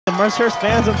Mercyhurst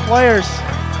fans and players,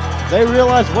 they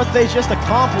realize what they just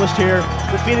accomplished here,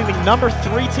 defeating the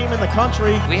 #3 team in the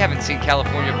country. We haven't seen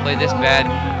California play this bad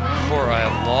for a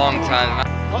long time.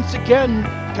 Once again,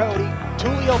 Cody,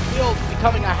 Tulio Field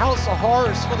becoming a house of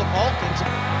horrors for the Vulcans.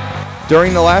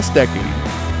 During the last decade,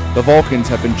 the Vulcans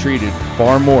have been treated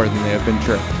far more than they have been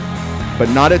tricked. But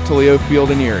not at Tulio Field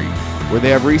in Erie, where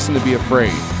they have reason to be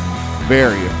afraid,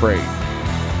 very afraid.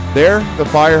 There, the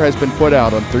fire has been put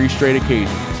out on 3 straight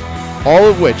occasions, all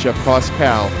of which have cost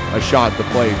Cal a shot to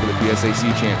play for the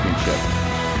PSAC championship.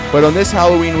 But on this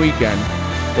Halloween weekend,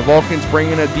 the Vulcans bring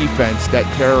in a defense that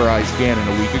terrorized Gannon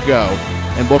a week ago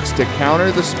and looks to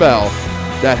counter the spell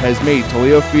that has made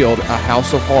Tulio Field a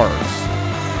house of horrors.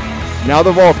 Now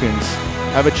the Vulcans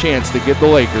have a chance to give the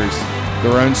Lakers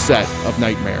their own set of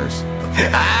nightmares.